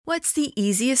What's the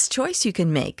easiest choice you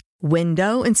can make?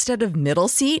 Window instead of middle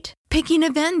seat? Picking a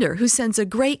vendor who sends a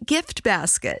great gift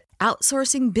basket?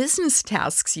 Outsourcing business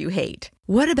tasks you hate?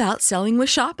 What about selling with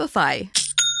Shopify?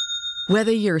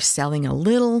 Whether you're selling a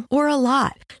little or a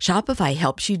lot, Shopify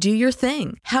helps you do your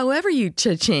thing, however you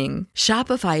cha-ching.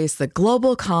 Shopify is the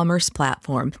global commerce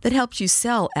platform that helps you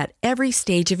sell at every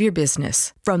stage of your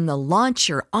business. From the launch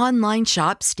your online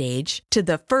shop stage to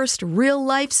the first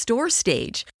real-life store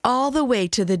stage, all the way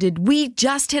to the did we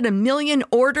just hit a million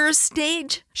orders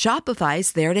stage.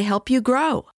 Shopify's there to help you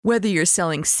grow. Whether you're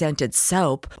selling scented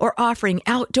soap or offering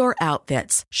outdoor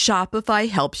outfits, Shopify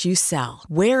helps you sell.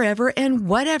 Wherever and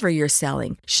whatever you're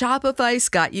selling, Shopify's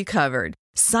got you covered.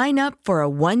 Sign up for a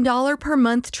 $1 per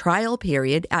month trial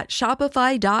period at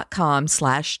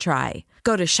shopify.com/try.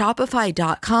 Go to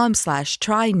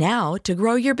shopify.com/try now to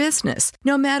grow your business,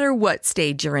 no matter what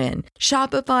stage you're in.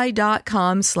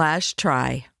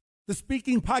 Shopify.com/try. The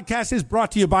Speaking Podcast is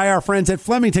brought to you by our friends at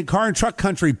Flemington Car and Truck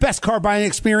Country. Best car buying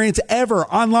experience ever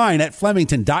online at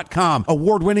Flemington.com.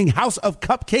 Award-winning House of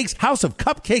Cupcakes,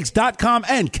 houseofcupcakes.com,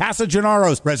 and Casa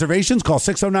Gennaro's. Reservations, call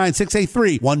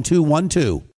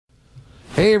 609-683-1212.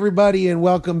 Hey, everybody, and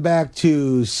welcome back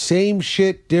to Same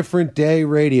Shit, Different Day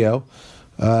Radio.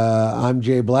 I'm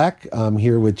Jay Black. I'm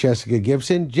here with Jessica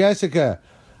Gibson. Jessica.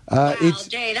 Wow,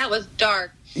 Jay, that was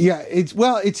dark. Yeah,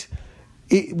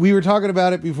 we were talking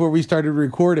about it before we started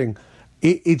recording.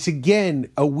 It's again,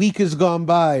 a week has gone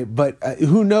by, but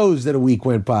who knows that a week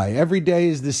went by? Every day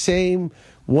is the same.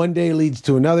 One day leads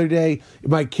to another day.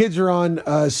 My kids are on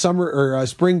summer or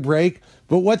spring break,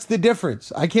 but what's the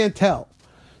difference? I can't tell.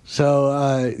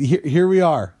 So here we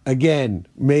are again.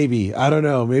 Maybe, I don't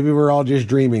know. Maybe we're all just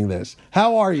dreaming this.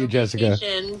 How are you, Jessica?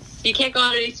 Vacations. You can't go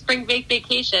on any spring break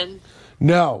vacation.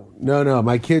 No.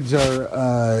 My kids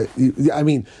are,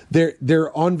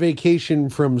 they're on vacation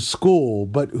from school,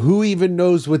 but who even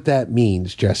knows what that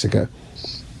means, Jessica?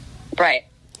 Right.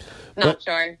 Not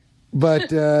sure. But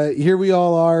here we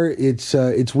all are. It's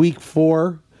week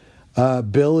 4.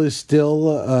 Bill is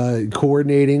still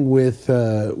coordinating with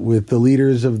the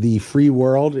leaders of the free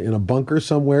world in a bunker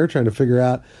somewhere, trying to figure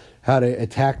out how to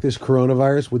attack this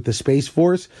coronavirus with the Space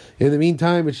Force. In the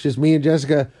meantime, it's just me and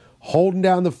Jessica holding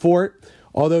down the fort.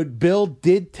 Although Bill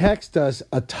did text us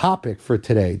a topic for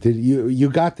today. Did you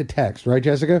got the text, right,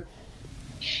 Jessica?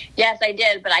 Yes, I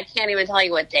did, but I can't even tell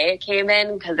you what day it came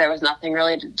in because there was nothing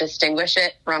really to distinguish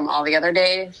it from all the other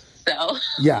days. So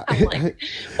yeah, I'm like,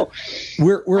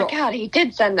 we're my God, he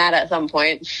did send that at some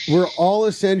point. We're all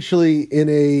essentially in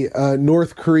a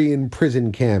North Korean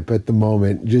prison camp at the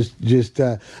moment. Just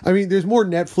there's more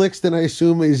Netflix than I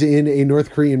assume is in a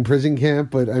North Korean prison camp,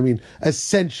 but I mean,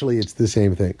 essentially it's the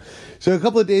same thing. So a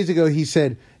couple of days ago, he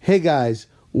said, "Hey guys,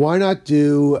 why not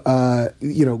do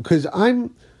because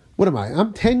what am I?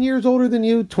 I'm 10 years older than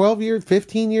you, 12 years,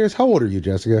 15 years. How old are you,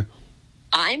 Jessica?"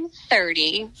 I'm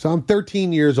 30. So I'm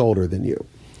 13 years older than you.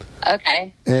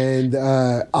 Okay. And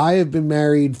I have been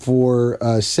married for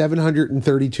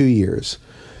 732 years.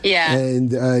 Yeah.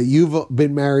 And you've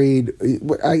been married.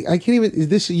 I can't even.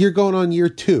 You're going on year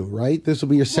 2, right? This will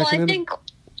be your second. Well,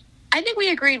 I think we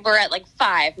agreed we're at like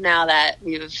 5 now that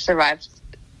we've survived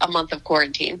a month of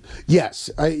quarantine. Yes.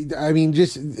 I mean,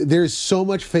 just there's so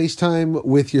much FaceTime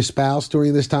with your spouse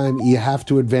during this time. You have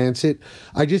to advance it.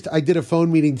 I did a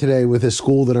phone meeting today with a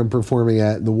school that I'm performing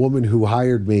at, and the woman who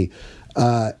hired me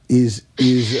is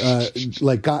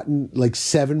gotten like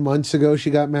 7 months ago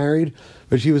she got married,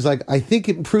 but she was like, I think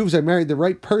it proves I married the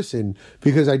right person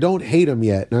because I don't hate him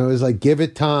yet. And I was like, give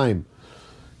it time.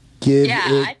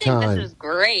 I think this is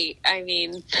great. I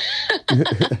mean,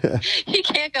 he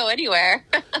can't go anywhere.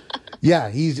 Yeah,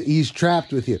 he's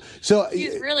trapped with you. So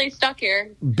he's really stuck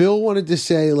here. Bill wanted to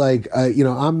say,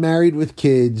 I'm married with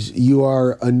kids. You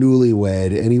are a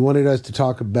newlywed, and he wanted us to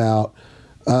talk about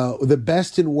the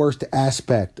best and worst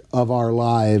aspect of our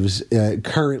lives,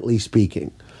 currently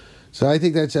speaking. So I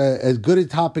think that's as good a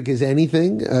topic as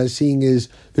anything, seeing as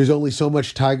there's only so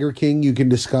much Tiger King you can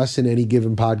discuss in any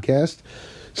given podcast.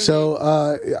 So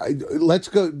let's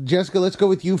go, Jessica, let's go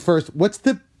with you first. What's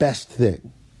the best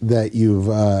thing that you've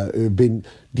been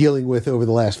dealing with over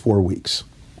the last 4 weeks?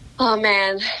 Oh,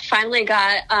 man. Finally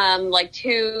got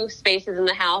 2 spaces in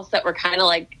the house that were kind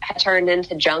of turned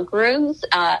into junk rooms.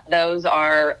 Those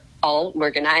are all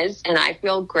organized, and I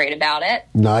feel great about it.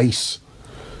 Nice.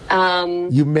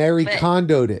 You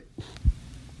condoed it.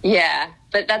 Yeah.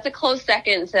 But that's a close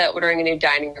second to ordering a new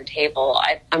dining room table.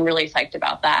 I'm really psyched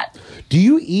about that. Do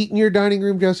you eat in your dining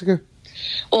room, Jessica?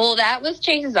 Well, that was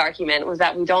Chase's argument, was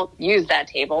that we don't use that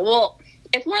table. Well,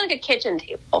 it's more like a kitchen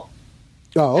table.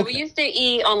 Oh, So okay. we used to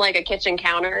eat on like a kitchen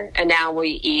counter, and now we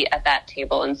eat at that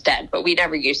table instead, but we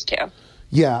never used to.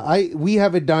 Yeah, we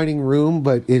have a dining room,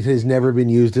 but it has never been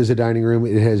used as a dining room.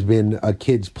 It has been a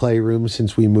kids' playroom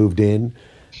since we moved in,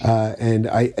 and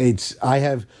I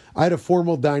had a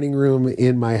formal dining room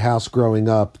in my house growing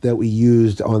up that we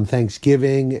used on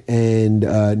Thanksgiving and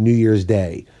New Year's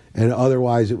Day, and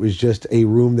otherwise it was just a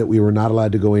room that we were not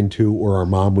allowed to go into, or our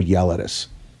mom would yell at us.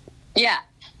 Yeah.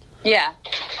 Yeah.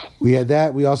 We had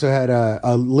that. We also had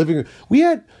a living room. We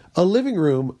had a living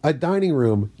room, a dining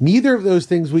room. Neither of those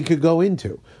things we could go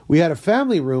into. We had a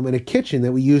family room and a kitchen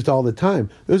that we used all the time.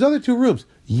 Those other two rooms,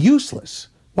 useless.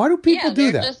 Why do people do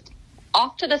they're that? just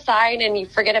off to the side, and you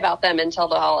forget about them until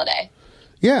the holiday.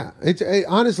 Yeah,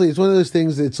 honestly, it's one of those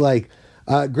things that's like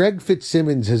Greg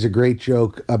Fitzsimmons has a great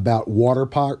joke about water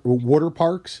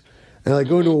parks. And like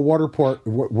going to a water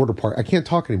park. I can't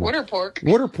talk anymore.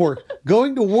 Water park.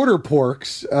 Going to water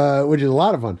parks, which is a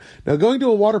lot of fun. Now, going to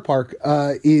a water park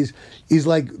is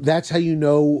like, that's how you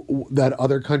know that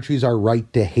other countries are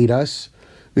right to hate us,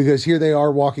 because here they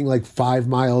are walking like 5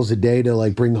 miles a day to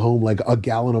like bring home like a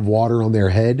gallon of water on their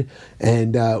head,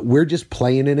 and we're just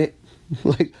playing in it.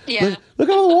 Like, Yeah. look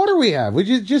at all the water we have, which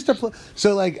is just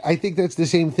so like, I think that's the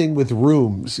same thing with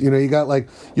rooms. You know, you got like,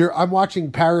 I'm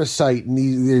watching Parasite, and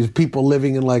there's people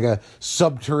living in like a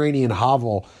subterranean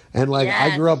hovel, and like, I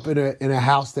Yes. grew up in a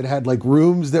house that had like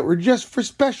rooms that were just for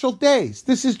special days.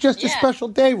 This is just a Yeah. special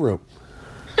day room.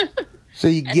 So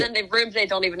you And get, then they have rooms they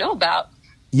don't even know about.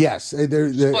 yes,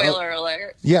 they're Spoiler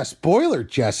alert. yeah, spoiler,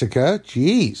 Jessica.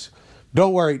 Jeez.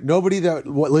 Don't worry. Nobody that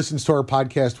listens to our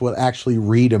podcast will actually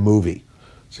read a movie.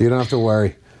 So you don't have to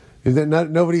worry.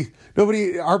 Nobody,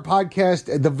 our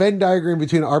podcast, the Venn diagram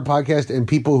between our podcast and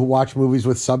people who watch movies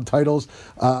with subtitles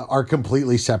are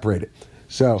completely separated.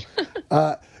 So,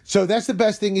 so that's the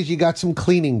best thing, is you got some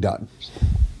cleaning done.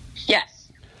 Yes.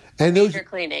 And those, Major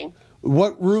cleaning.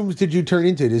 what rooms did you turn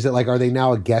into? Is it like, are they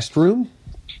now a guest room?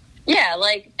 Yeah,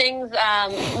 like things,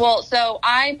 so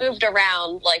I moved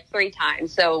around like 3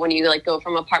 times. So when you like go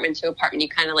from apartment to apartment, you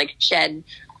kind of like shed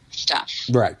stuff.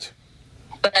 Right.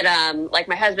 But like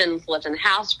my husband's lived in the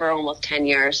house for almost 10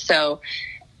 years. So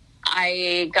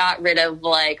I got rid of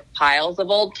like piles of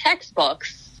old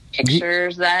textbooks,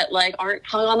 pictures that like aren't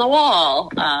hung on the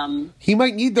wall. He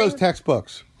might need those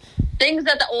textbooks. Things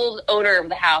that the old owner of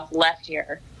the house left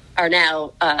here are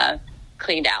now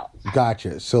cleaned out.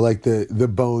 Gotcha. So like the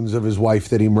bones of his wife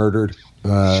that he murdered.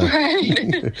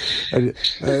 Right.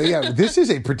 Yeah, this is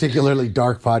a particularly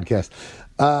dark podcast.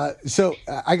 So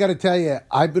I got to tell you,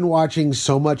 I've been watching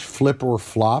so much Flip or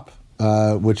Flop,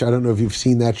 which I don't know if you've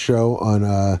seen that show on,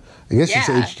 I guess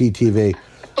Yeah. it's HGTV.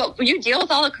 But you deal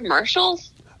with all the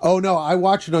commercials? Oh, no, I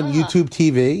watch it on YouTube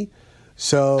TV.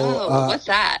 So, What's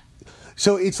that?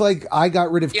 so it's like I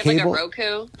got rid of You have cable. like a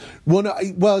Roku? Well,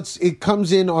 no, it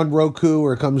comes in on Roku,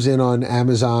 or it comes in on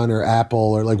Amazon or Apple,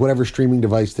 or like whatever streaming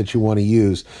device that you want to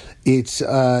use. It's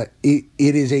it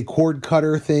is a cord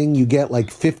cutter thing. You get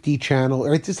like 50 channels,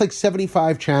 or it's just like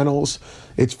 75 channels.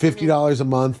 It's $50 a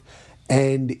month,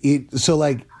 and so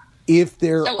like if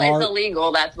there So are it's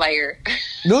illegal. That's why you're.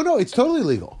 no, it's totally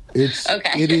legal. It's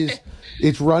Okay. It is.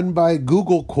 It's run by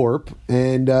Google Corp,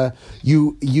 and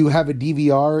you have a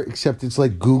DVR, except it's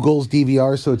like Google's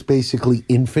DVR, so it's basically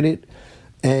infinite.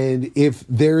 And if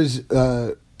there's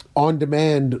on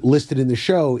demand listed in the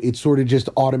show, it sort of just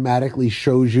automatically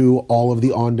shows you all of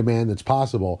the on demand that's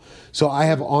possible. So I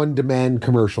have on demand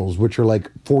commercials, which are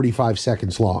like 45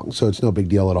 seconds long, so it's no big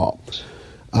deal at all.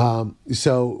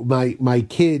 So my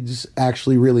kids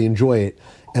actually really enjoy it,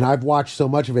 and I've watched so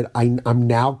much of it. I'm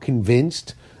now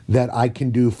convinced that I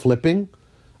can do flipping.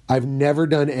 I've never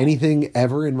done anything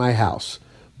ever in my house,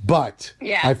 but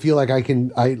Yeah. I feel like I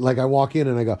can. I walk in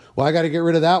and I go, well, I got to get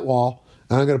rid of that wall,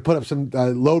 and I'm going to put up some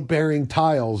load bearing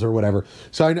tiles or whatever.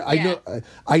 So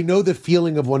I know the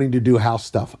feeling of wanting to do house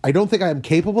stuff. I don't think I am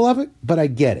capable of it, but I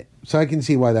get it. So I can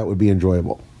see why that would be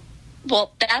enjoyable.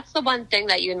 Well, that's the one thing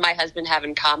that you and my husband have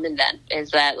in common then, is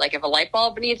that like if a light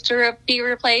bulb needs to be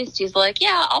replaced, he's like,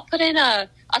 yeah, I'll put in a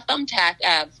thumbtack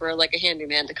ad for like a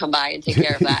handyman to come by and take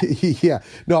care of that. Yeah.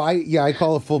 No, I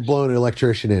call a full blown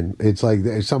electrician in. It's like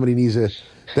if somebody needs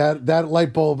that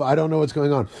light bulb, I don't know what's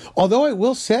going on. Although I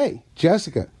will say,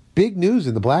 Jessica, big news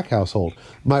in the Black household.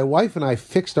 My wife and I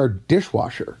fixed our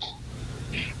dishwasher.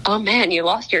 Oh man, you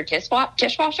lost your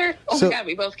dishwasher? Oh So- my god,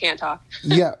 we both can't talk.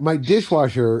 Yeah, my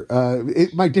dishwasher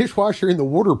in the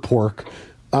water pork.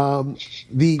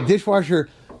 The dishwasher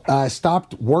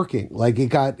stopped working. Like it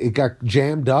got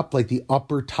jammed up, like the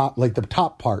upper top, like the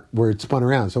top part where it spun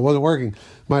around. So it wasn't working.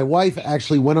 My wife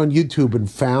actually went on YouTube and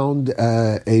found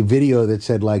a video that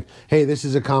said like, hey, this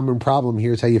is a common problem.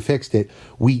 Here's how you fixed it.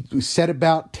 We set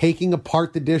about taking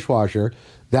apart the dishwasher.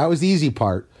 That was the easy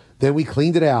part. Then we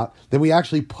cleaned it out. Then we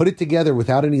actually put it together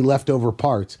without any leftover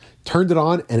parts, turned it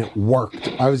on, and it worked.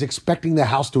 I was expecting the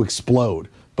house to explode,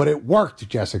 but it worked,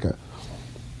 Jessica.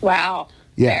 Wow.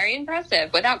 Yeah. Very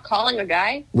impressive. Without calling a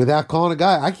guy? Without calling a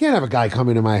guy. I can't have a guy come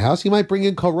into my house. He might bring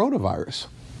in coronavirus.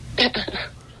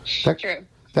 True.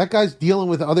 That guy's dealing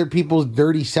with other people's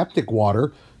dirty septic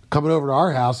water, coming over to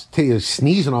our house,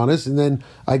 sneezing on us, and then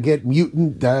I get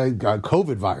mutant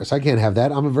COVID virus. I can't have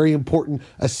that. I'm a very important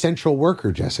essential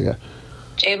worker, Jessica.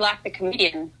 Jay Black, the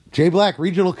comedian. Jay Black,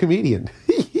 regional comedian.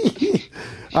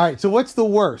 All right, so what's the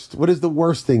worst? What is the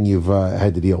worst thing you've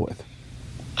had to deal with?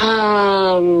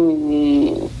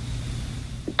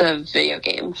 The video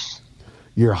games.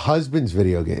 Your husband's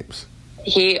video games.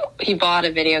 He bought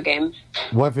a video game.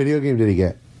 What video game did he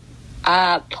get?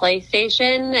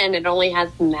 PlayStation, and it only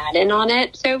has Madden on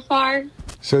it so far.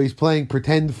 So he's playing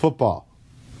pretend football.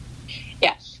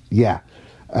 Yes. Yeah.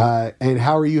 And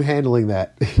how are you handling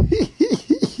that?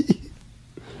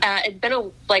 It's been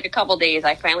a couple days.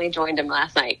 I finally joined him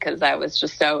last night because I was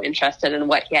just so interested in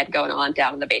what he had going on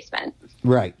down in the basement.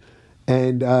 Right.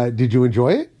 And did you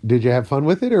enjoy it? Did you have fun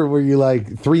with it? Or were you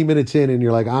like 3 minutes in and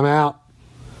you're like, I'm out?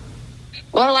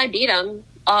 Well, I beat him.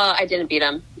 I didn't beat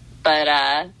him.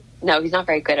 But no, he's not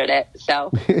very good at it.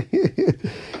 So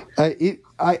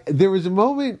there was a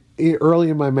moment early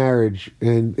in my marriage,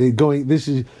 and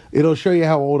it'll show you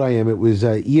how old I am. It was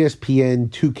ESPN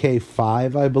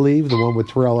 2K5, I believe, the one with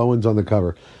Terrell Owens on the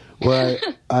cover, where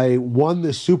I won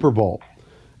the Super Bowl,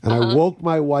 and I woke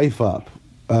my wife up.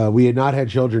 We had not had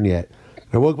children yet.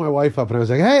 I woke my wife up, and I was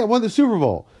like, "Hey, I won the Super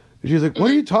Bowl." And she was like,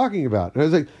 "What are you talking about?" And I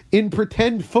was like, "In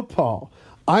pretend football.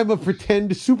 I'm a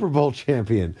pretend Super Bowl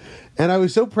champion." And I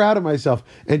was so proud of myself.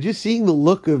 And just seeing the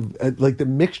look of, like, the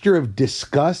mixture of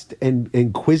disgust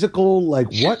and quizzical, like,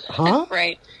 what? Huh?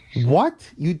 Right. What?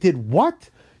 You did what?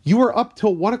 You were up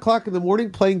till 1 o'clock in the morning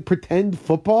playing pretend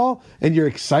football and you're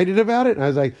excited about it? And I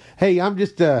was like, hey, I'm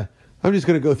just going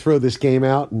to go throw this game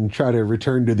out and try to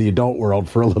return to the adult world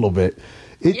for a little bit.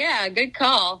 Yeah, good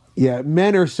call. Yeah,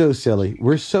 men are so silly.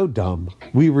 We're so dumb.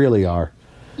 We really are.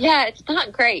 Yeah, it's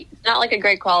not great. It's not like a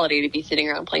great quality to be sitting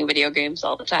around playing video games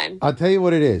all the time. I'll tell you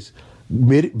what it is.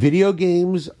 Video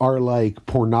games are like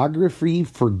pornography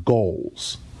for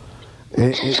goals.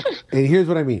 And here's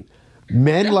what I mean.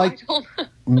 Men like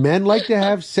to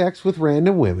have sex with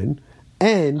random women,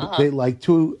 and they like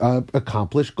to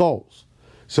accomplish goals.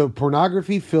 So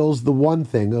pornography fills the one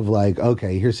thing of like,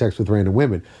 okay, here's sex with random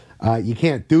women. You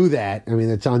can't do that. I mean,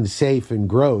 it's unsafe and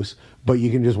gross, but you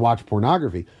can just watch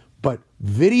pornography. But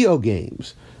video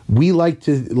games, we like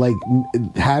to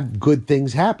have good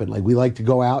things happen. Like we like to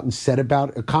go out and set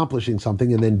about accomplishing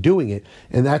something and then doing it.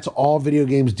 And that's all video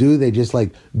games do. They just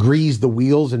like grease the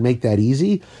wheels and make that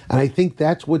easy. And I think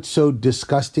that's what's so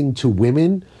disgusting to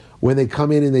women when they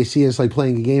come in and they see us like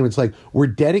playing a game. It's like we're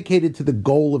dedicated to the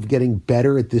goal of getting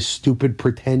better at this stupid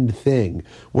pretend thing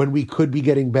when we could be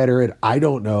getting better at, I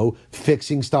don't know,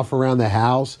 fixing stuff around the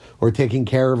house or taking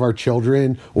care of our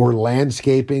children or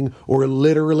landscaping or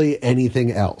literally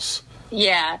anything else.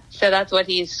 Yeah, so that's what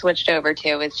he's switched over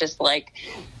to. It's just like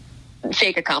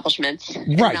fake accomplishments,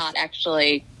 and not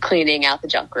actually cleaning out the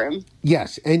junk room.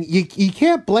 Yes, and you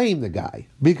can't blame the guy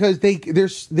because they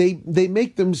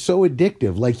make them so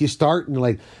addictive. Like you start and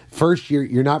like first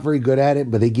you're not very good at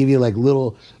it, but they give you like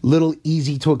little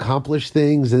easy to accomplish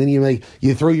things, and then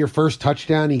you throw your first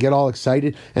touchdown, and you get all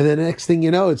excited, and then the next thing you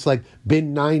know, it's like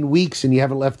been 9 weeks and you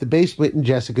haven't left the basement, and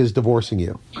Jessica's divorcing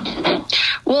you.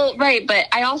 Well, right, but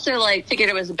I also figured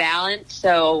it was a balance.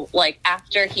 So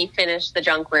after he finished the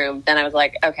junk room, then I was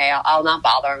like, okay, I'll not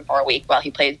bother him for a week while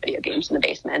he plays video games in the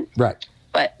basement. Right.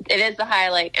 But it is the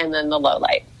highlight and then the low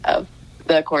light of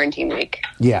the quarantine week.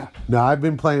 Yeah. No, I've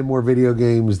been playing more video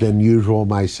games than usual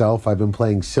myself. I've been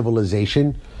playing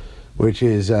Civilization, which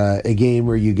is a game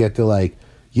where you get to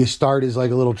you start as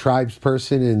like a little tribes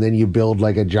person and then you build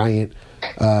like a giant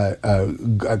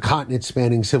a continent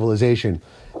spanning civilization.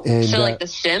 And, so like The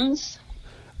Sims?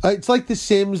 It's like The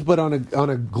Sims, but on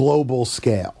a global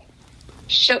scale.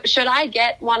 Should I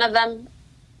get one of them?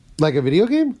 Like a video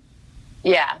game?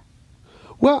 Yeah.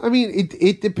 Well, I mean,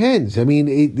 it depends. I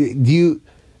mean,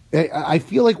 I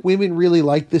feel like women really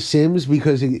like The Sims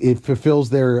because it fulfills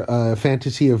their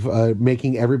fantasy of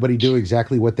making everybody do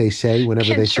exactly what they say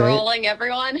whenever they say it. Controlling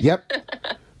everyone? Yep.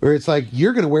 Where it's like,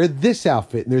 you're going to wear this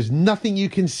outfit, and there's nothing you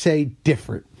can say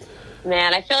different.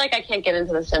 Man, I feel like I can't get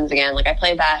into The Sims again. Like, I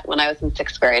played that when I was in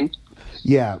 6th grade.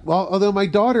 Yeah, well, although my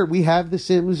daughter, we have The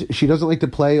Sims. She doesn't like to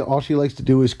play. All she likes to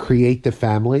do is create the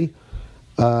family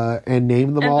and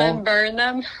name them all. And then burn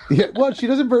them. Yeah, well, she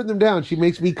doesn't burn them down. She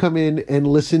makes me come in and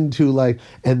listen to, like,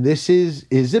 and this is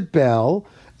Isabel,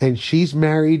 and she's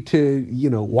married to,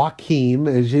 Joaquin,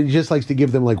 and she just likes to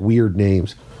give them, like, weird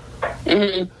names.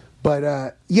 Mm-hmm. But,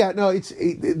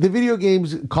 the video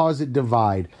games cause a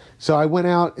divide. So I went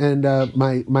out and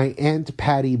my Aunt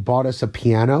Patty bought us a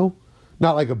piano.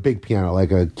 Not like a big piano,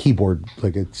 like a keyboard,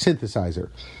 like a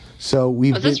synthesizer. So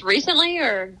Was this recently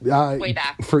or way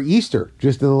back? For Easter,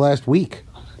 just in the last week.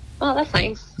 Oh, that's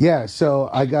nice. Yeah, so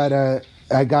I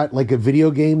got like a video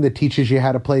game that teaches you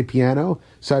how to play piano.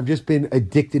 So I've just been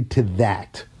addicted to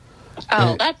that.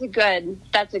 Oh, that's a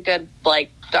good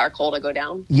like dark hole to go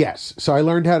down. Yes. So I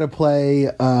learned how to play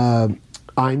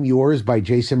I'm Yours by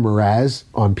Jason Mraz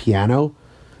on piano.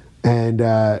 And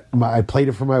I played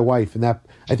it for my wife, and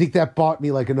I think that bought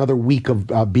me like another week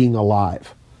of being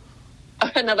alive.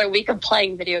 Another week of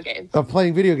playing video games. Of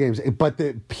playing video games, but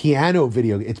it's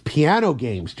piano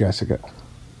games, Jessica.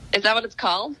 Is that what it's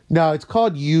called? No, it's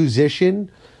called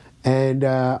Musician, and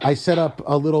I set up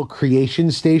a little creation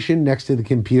station next to the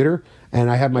computer, and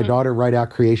I had my daughter write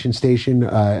out Creation Station,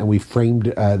 and we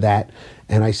framed that,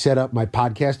 and I set up my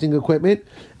podcasting equipment,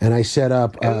 and I set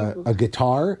up a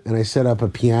guitar, and I set up a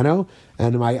piano,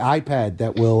 and my iPad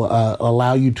that will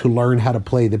allow you to learn how to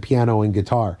play the piano and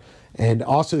guitar. And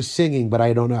also singing, but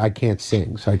I don't know, I can't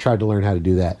sing, so I tried to learn how to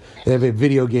do that. They have a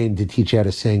video game to teach you how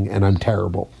to sing, and I'm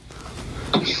terrible.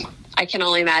 I can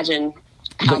only imagine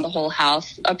how the whole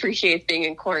house appreciates being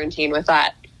in quarantine with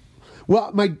that.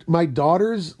 Well, my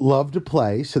daughters love to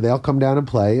play, so they'll come down and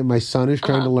play, and my son is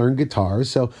trying to learn guitar.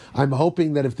 So I'm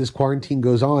hoping that if this quarantine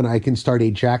goes on, I can start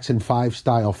a Jackson 5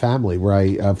 style family where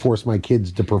I force my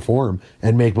kids to perform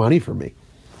and make money for me.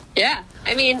 Yeah.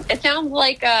 I mean, it sounds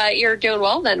like you're doing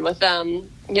well then with,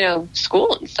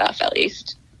 school and stuff, at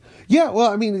least. Yeah,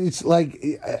 well, I mean, it's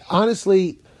like,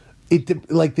 honestly,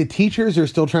 the teachers are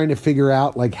still trying to figure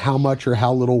out, like, how much or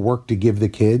how little work to give the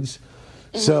kids.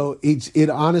 Mm-hmm. So it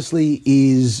honestly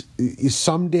is,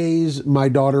 some days my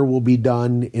daughter will be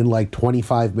done in, like,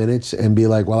 25 minutes and be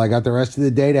like, well, I got the rest of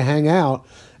the day to hang out.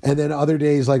 And then other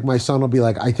days, like, my son will be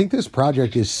like, I think this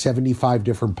project is 75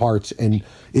 different parts, and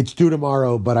it's due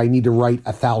tomorrow, but I need to write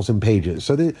 1,000 pages.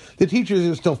 So the teachers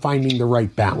are still finding the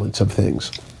right balance of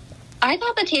things. I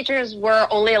thought the teachers were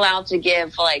only allowed to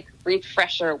give, like,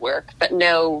 refresher work, but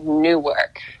no new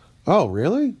work. Oh,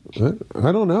 really?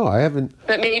 I don't know. I haven't...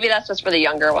 But maybe that's just for the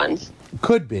younger ones.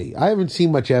 Could be. I haven't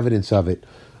seen much evidence of it.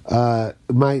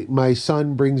 My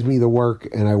son brings me the work,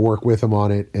 and I work with him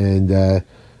on it, and...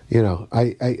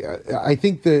 I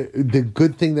think the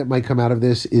good thing that might come out of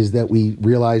this is that we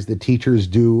realize that teachers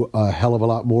do a hell of a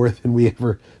lot more than we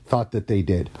ever thought that they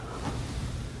did.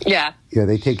 Yeah. Yeah,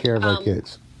 they take care of our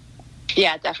kids.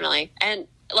 Yeah, definitely. And,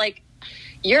 like,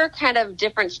 you're kind of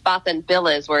different spot than Bill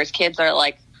is, where his kids are,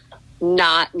 like,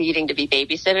 not needing to be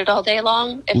babysitted all day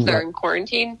long if they're in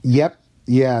quarantine. Yep.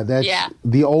 Yeah,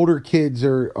 the older kids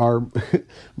are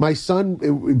my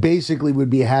son basically would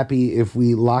be happy if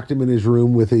we locked him in his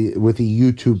room with a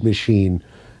YouTube machine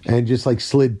and just like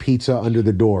slid pizza under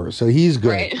the door. So he's good.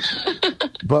 Right.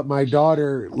 But my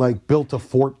daughter like built a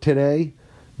fort today,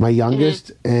 my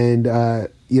youngest, and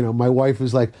my wife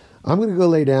was like, I'm going to go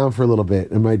lay down for a little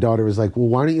bit. And my daughter was like, well,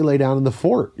 why don't you lay down in the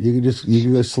fort? You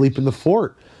can go sleep in the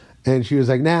fort. And she was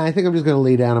like, nah, I think I'm just going to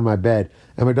lay down on my bed.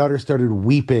 And my daughter started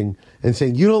weeping and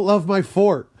saying, you don't love my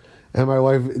fort. And my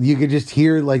wife, you could just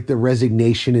hear like the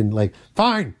resignation and like,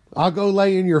 fine, I'll go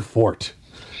lay in your fort.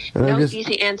 And no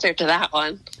easy answer to that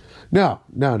one. No.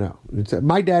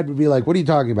 My dad would be like, what are you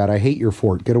talking about? I hate your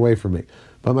fort. Get away from me.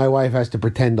 But my wife has to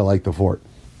pretend to like the fort.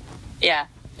 Yeah.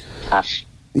 Tough.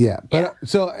 Yeah. But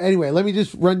so anyway, let me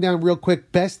just run down real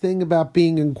quick. Best thing about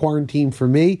being in quarantine for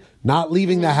me, not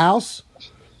leaving the house.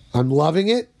 I'm loving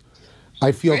it.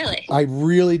 I feel, really? I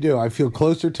really do. I feel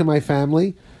closer to my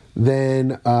family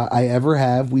than I ever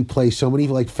have. We play so many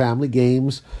like family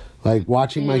games, like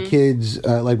watching my kids.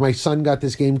 Like my son got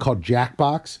this game called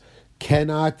Jackbox.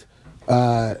 Cannot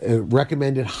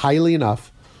recommend it highly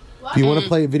enough. What? If you want to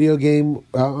play a video game,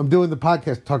 I'm doing the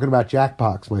podcast talking about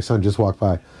Jackbox. My son just walked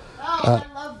by. I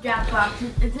love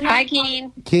Jackbox. Hi,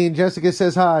 Keen. Keen, Jessica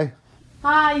says hi.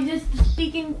 Hi, is this the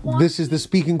Speaking Quarantine? This is the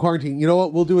Speaking Quarantine. You know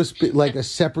what? We'll do a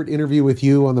separate interview with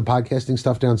you on the podcasting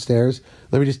stuff downstairs.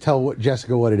 Let me just tell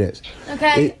Jessica what it is.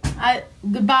 Okay.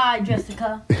 Goodbye,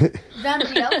 Jessica. Is there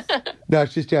anybody else? No,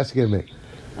 it's just Jessica and me.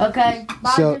 Okay.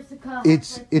 Bye, so Jessica.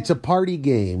 It's a party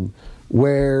game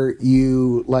where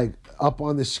you like up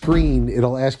on the screen,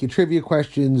 it'll ask you trivia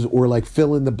questions or like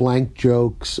fill in the blank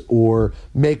jokes or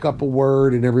make up a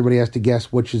word, and everybody has to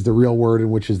guess which is the real word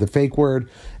and which is the fake word.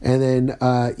 And then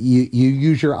you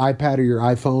use your iPad or your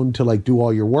iPhone to like do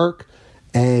all your work,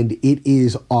 and it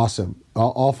is awesome.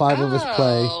 All five of us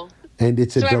play, and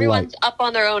it's a delight. So everyone's up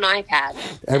on their own iPad.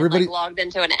 Everybody logged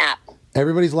into an app.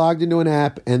 Everybody's logged into an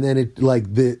app, and then it like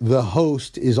the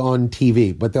host is on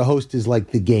TV, but the host is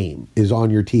like the game is on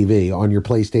your TV, on your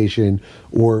PlayStation,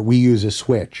 or we use a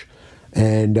Switch,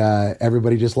 and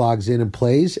everybody just logs in and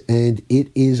plays, and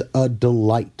it is a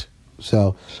delight.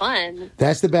 So fun.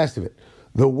 That's the best of it.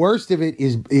 The worst of it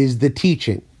is the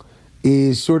teaching,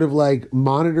 is sort of like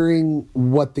monitoring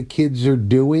what the kids are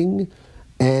doing.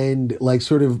 And like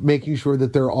sort of making sure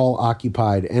that they're all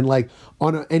occupied. And like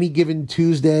on any given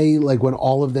Tuesday, like when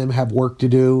all of them have work to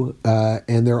do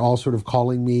and they're all sort of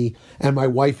calling me, and my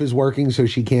wife is working so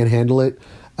she can't handle it,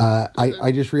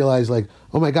 I just realized like,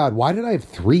 oh my God, why did I have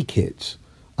 3 kids?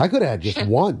 I could have had just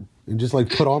one and just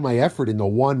like put all my effort into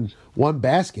one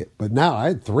basket. But now I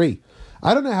had 3.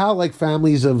 I don't know how like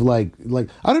families of like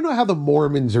I don't know how the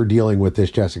Mormons are dealing with this,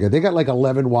 Jessica. They got like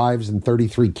 11 wives and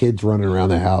 33 kids running around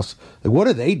the house. Like, what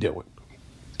are they doing?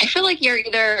 I feel like you're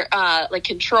either like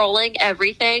controlling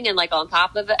everything and like on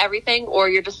top of everything, or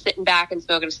you're just sitting back and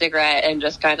smoking a cigarette and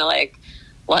just kind of like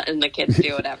letting the kids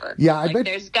do whatever. Yeah, I like, bet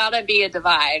there's got to be a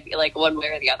divide, like one way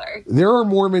or the other. There are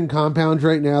Mormon compounds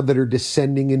right now that are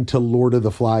descending into Lord of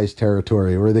the Flies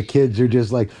territory, where the kids are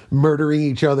just like murdering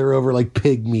each other over like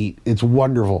pig meat. It's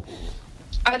wonderful.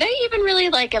 Are they even really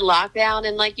like in lockdown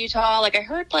in like Utah? Like I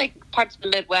heard like parts of the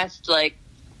Midwest, like,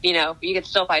 you know, you can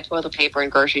still buy toilet paper in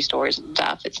grocery stores and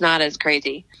stuff. It's not as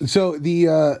crazy. So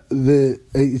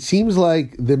it seems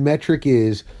like the metric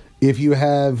is if you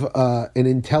have an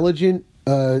intelligent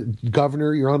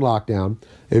governor, you're on lockdown.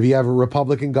 If you have a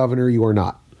Republican governor, you are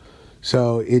not.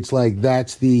 So it's like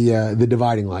that's the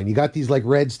dividing line. You got these like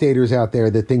red staters out there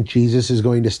that think Jesus is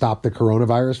going to stop the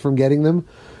coronavirus from getting them,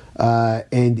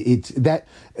 and it's that.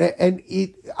 And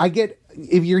I get,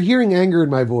 if you're hearing anger in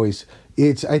my voice,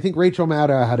 it's, I think Rachel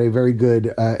Maddow had a very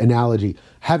good analogy.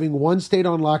 Having one state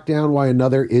on lockdown while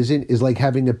another isn't is like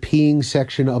having a peeing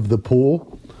section of the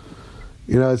pool.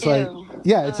 You know, it's like,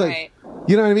 yeah, it's like. Right.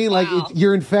 You know what I mean? Wow. Like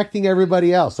you're infecting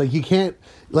everybody else. Like you can't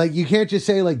just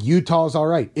say like Utah's all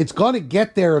right. It's going to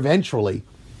get there eventually.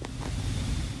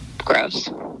 Gross.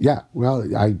 Yeah. Well,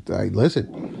 I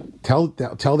listen. Tell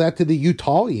that to the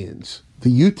Utahians, the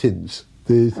Utahns,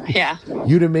 the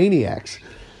Utamaniacs.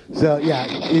 So yeah,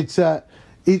 it's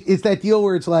that deal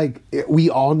where it's like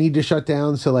we all need to shut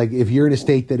down. So like if you're in a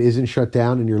state that isn't shut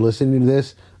down and you're listening to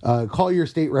this, call your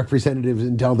state representatives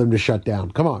and tell them to shut down.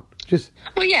 Come on.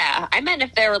 Well, yeah, I meant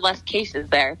if there were less cases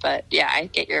there, but yeah, I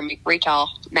get your Rachel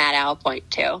Maddow point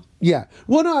too. Yeah,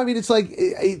 well, no, I mean it's like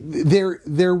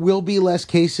there will be less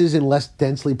cases in less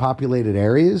densely populated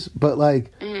areas, but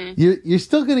like you're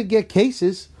still going to get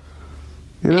cases.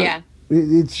 You know? Yeah,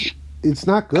 it's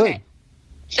not good. Okay.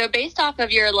 So based off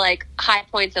of your like high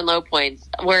points and low points,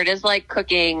 where does like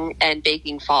cooking and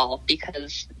baking fall?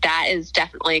 Because that is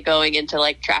definitely going into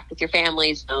like track with your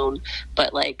family zone.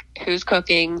 But like who's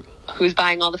cooking? Who's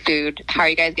buying all the food? How are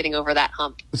you guys getting over that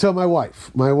hump? So my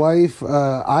wife,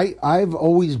 I've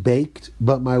always baked,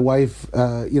 but my wife,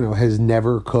 has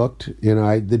never cooked. You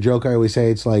know, the joke I always say,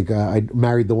 it's like I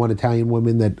married the one Italian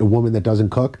woman that doesn't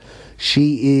cook.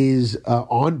 She is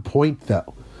on point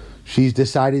though. She's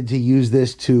decided to use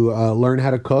this to learn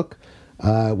how to cook.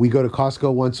 We go to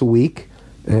Costco once a week,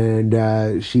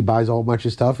 and she buys a whole bunch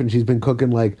of stuff, and she's been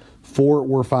cooking like 4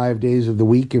 or 5 days of the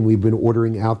week, and we've been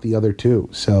ordering out the other 2.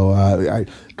 So I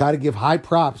got to give high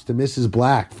props to Mrs.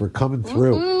 Black for coming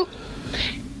through.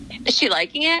 Mm-hmm. Is she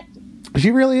liking it?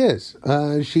 She really is.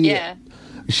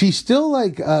 She's still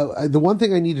like the one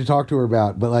thing I need to talk to her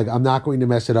about, but like I'm not going to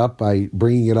mess it up by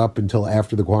bringing it up until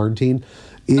after the quarantine.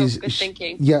 Is good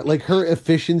thinking. Like her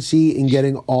efficiency in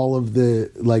getting all of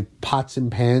the like pots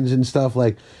and pans and stuff.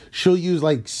 Like she'll use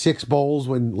like 6 bowls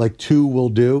when like 2 will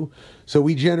do. So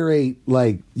we generate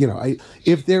like,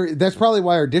 that's probably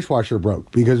why our dishwasher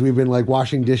broke, because we've been like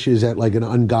washing dishes at like an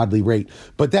ungodly rate.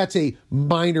 But that's a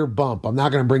minor bump. I'm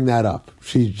not going to bring that up.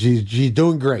 She's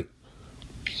doing great.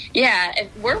 Yeah,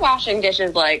 if we're washing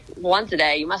dishes like once a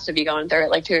day, you must be going through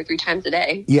it like 2 or 3 times a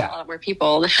day. Yeah, a lot more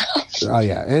people in the house. Oh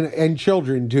yeah, and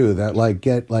children too that like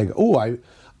get like,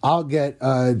 I'll get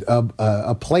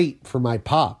a plate for my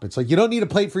pop. It's like, you don't need a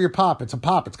plate for your pop. It's a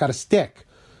pop. It's got a stick,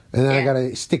 and then I got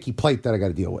a sticky plate that I got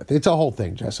to deal with. It's a whole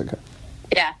thing, Jessica.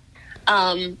 Yeah,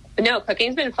 but no,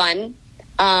 cooking's been fun.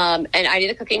 And I do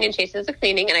the cooking and Chase does the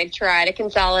cleaning, and I try to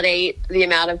consolidate the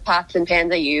amount of pots and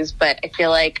pans I use, but I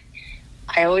feel like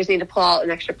I always need to pull out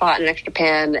an extra pot and an extra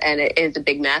pan, and it is a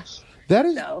big mess. That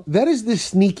is the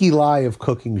sneaky lie of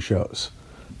cooking shows.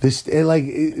 This like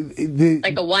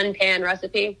a one pan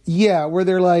recipe. Yeah, where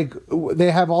they're like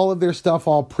they have all of their stuff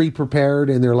all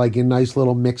pre-prepared and they're like in nice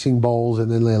little mixing bowls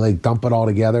and then they like dump it all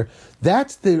together.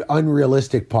 That's the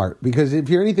unrealistic part, because if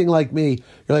you're anything like me,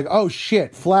 you're like, oh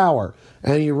shit, flour,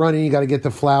 and you run in, you got to get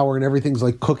the flour and everything's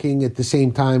like cooking at the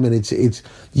same time, and it's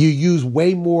you use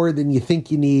way more than you think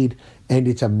you need, and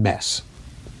it's a mess.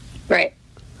 Right.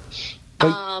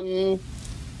 But,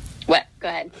 what? Go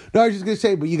ahead. No, I was just going to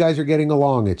say, but you guys are getting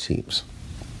along, it seems.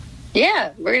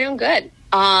 Yeah, we're doing good.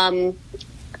 Haven't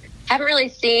really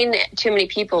seen too many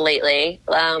people lately.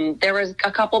 There was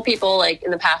a couple people like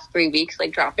in the past 3 weeks,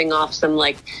 like dropping off some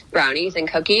like brownies and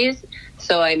cookies.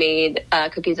 So I made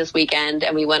cookies this weekend,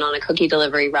 and we went on a cookie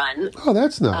delivery run. Oh,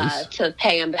 that's nice. To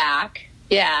pay them back.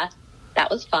 Yeah, that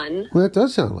was fun. Well, that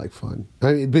does sound like fun.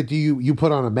 I mean, but do you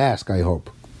put on a mask, I hope?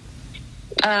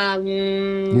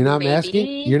 You're not maybe.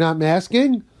 masking? You're not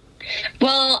masking?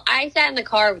 Well, I sat in the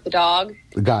car with the dog.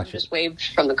 Gotcha. Just waved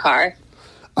from the car.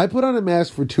 I put on a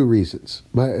mask for two reasons.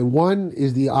 One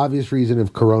is the obvious reason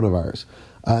of coronavirus.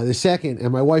 The second,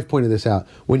 and my wife pointed this out,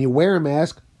 when you wear a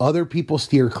mask, other people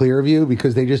steer clear of you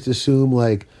because they just assume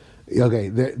like, okay,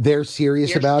 they're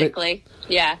serious about sickly.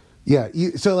 It. Yeah. Yeah.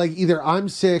 So like either I'm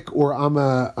sick or I'm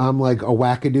like a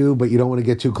wackadoo, but you don't want to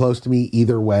get too close to me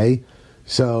either way.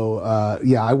 So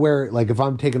yeah, I wear, like if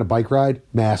I'm taking a bike ride,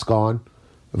 mask on.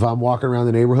 If I'm walking around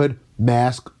the neighborhood,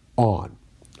 mask on.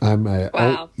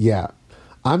 Wow. Yeah.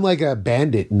 I'm like a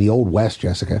bandit in the Old West,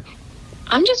 Jessica.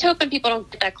 I'm just hoping people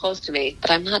don't get that close to me, but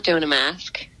I'm not doing a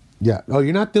mask. Yeah. Oh,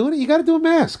 you're not doing it? You got to do a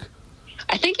mask.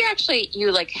 I think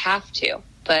you like have to,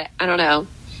 but I don't know.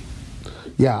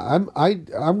 Yeah,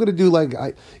 I'm gonna do like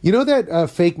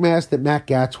that fake mask that Matt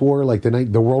Gatz wore, like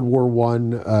the World War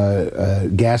I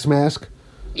gas mask.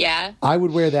 Yeah. I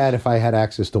would wear that if I had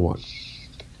access to one.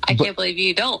 I can't believe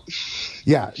you don't.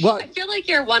 Yeah, well, I feel like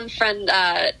your one friend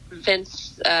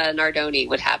Vince Nardoni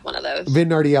would have one of those. Vin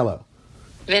Nardiello.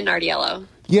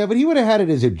 Yeah, but he would have had it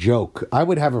as a joke. I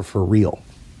would have it for real.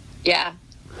 Yeah.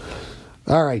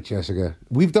 All right, Jessica.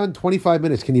 We've done 25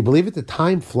 minutes. Can you believe it? The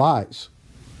time flies.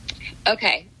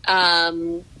 Okay.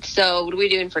 So what are we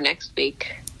doing for next week?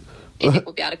 Do you think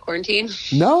we'll be out of quarantine?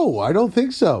 No, I don't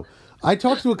think so. I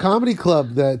talked to a comedy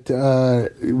club that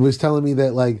was telling me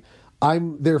that like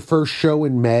I'm their first show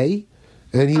in May,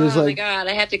 and he was like, "Oh my god,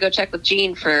 I have to go check with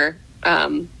Gene for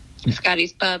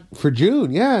Scotty's Pub for June."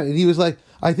 Yeah, and he was like,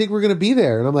 "I think we're going to be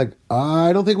there," and I'm like,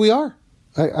 "I don't think we are."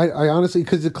 I honestly,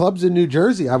 because the club's in New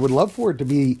Jersey, I would love for it to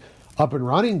be up and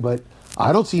running, but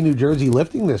I don't see New Jersey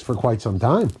lifting this for quite some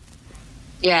time.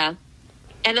 Yeah,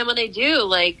 and then when they do,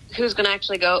 like, who's going to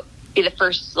actually be the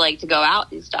first like to go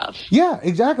out and stuff? Yeah,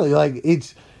 exactly. Like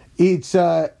it's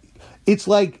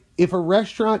like if a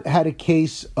restaurant had a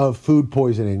case of food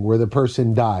poisoning where the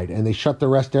person died and they shut the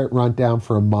restaurant down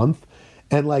for a month,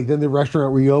 and like then the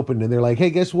restaurant reopened and they're like, hey,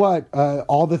 guess what?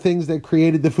 All the things that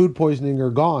created the food poisoning are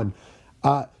gone.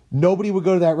 Nobody would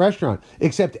go to that restaurant,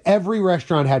 except every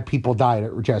restaurant had people die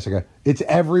at Jessica. It's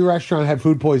every restaurant had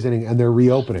food poisoning and they're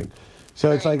reopening.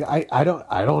 So it's like I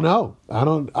don't know. I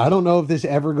don't know if this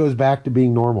ever goes back to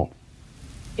being normal.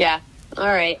 Yeah. All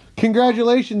right.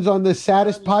 Congratulations on the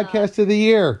saddest podcast of the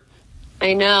year.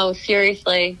 I know,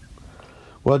 seriously.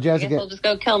 Well, Jessica, I guess I'll just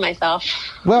go kill myself.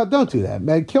 Well, don't do that,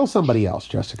 man. Kill somebody else,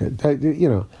 Jessica.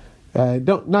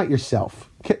 Don't, not yourself.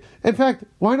 In fact,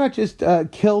 why not just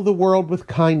kill the world with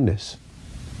kindness?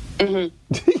 Mm-hmm.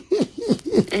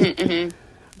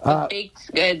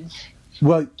 Baked goods.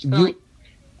 Well,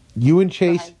 you and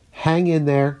Chase hang in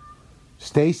there,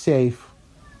 stay safe,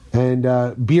 and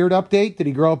beard update. Did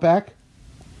he grow it back?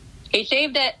 He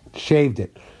shaved it. Shaved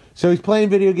it. So he's playing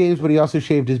video games, but he also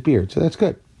shaved his beard. So that's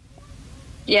good.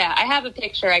 Yeah, I have a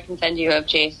picture I can send you of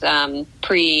Chase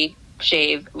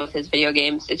pre-shave with his video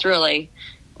games. It's really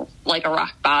like a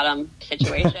rock bottom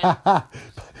situation.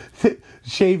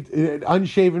 Shaved,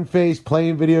 unshaven face,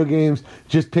 playing video games.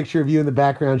 Just picture of you in the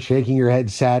background, shaking your head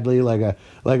sadly, like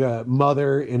a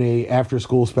mother in a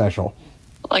after-school special.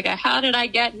 Like a how did I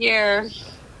get here?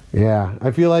 Yeah,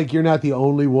 I feel like you're not the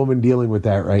only woman dealing with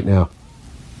that right now.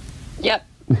 Yep,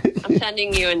 I'm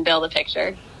sending you and Bill the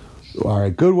picture. All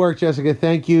right, good work, Jessica.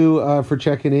 Thank you for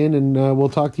checking in, and we'll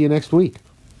talk to you next week.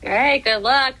 All right, good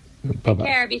luck. Bye-bye. Take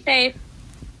care. Be safe.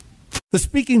 The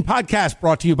Speaking Podcast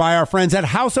brought to you by our friends at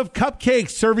House of Cupcakes,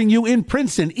 serving you in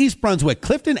Princeton, East Brunswick,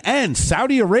 Clifton, and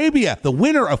Saudi Arabia. The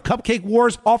winner of Cupcake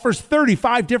Wars offers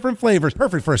 35 different flavors,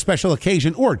 perfect for a special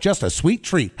occasion or just a sweet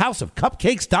treat.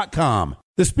 HouseofCupcakes.com.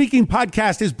 The Speaking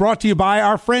Podcast is brought to you by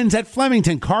our friends at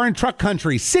Flemington Car and Truck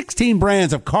Country, 16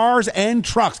 brands of cars and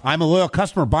trucks. I'm a loyal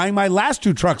customer buying my last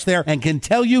 2 trucks there and can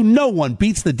tell you no one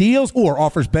beats the deals or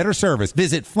offers better service.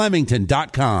 Visit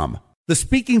Flemington.com. The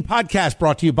Speaking Podcast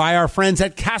brought to you by our friends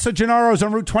at Casa Gennaro's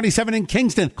on Route 27 in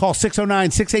Kingston. Call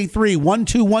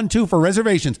 609-683-1212 for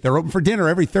reservations. They're open for dinner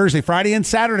every Thursday, Friday, and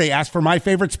Saturday. Ask for my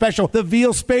favorite special, the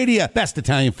Veal Spadia, best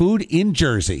Italian food in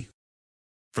Jersey.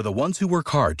 For the ones who work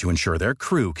hard to ensure their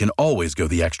crew can always go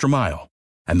the extra mile,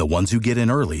 and the ones who get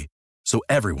in early so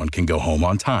everyone can go home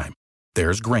on time,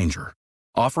 there's Grainger,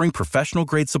 offering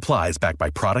professional-grade supplies backed by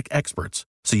product experts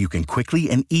so you can quickly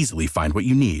and easily find what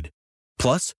you need.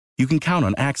 Plus, you can count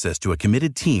on access to a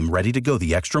committed team ready to go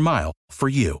the extra mile for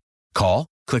you. Call,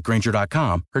 click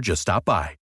Grainger.com, or just stop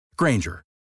by. Grainger,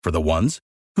 for the ones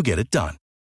who get it done.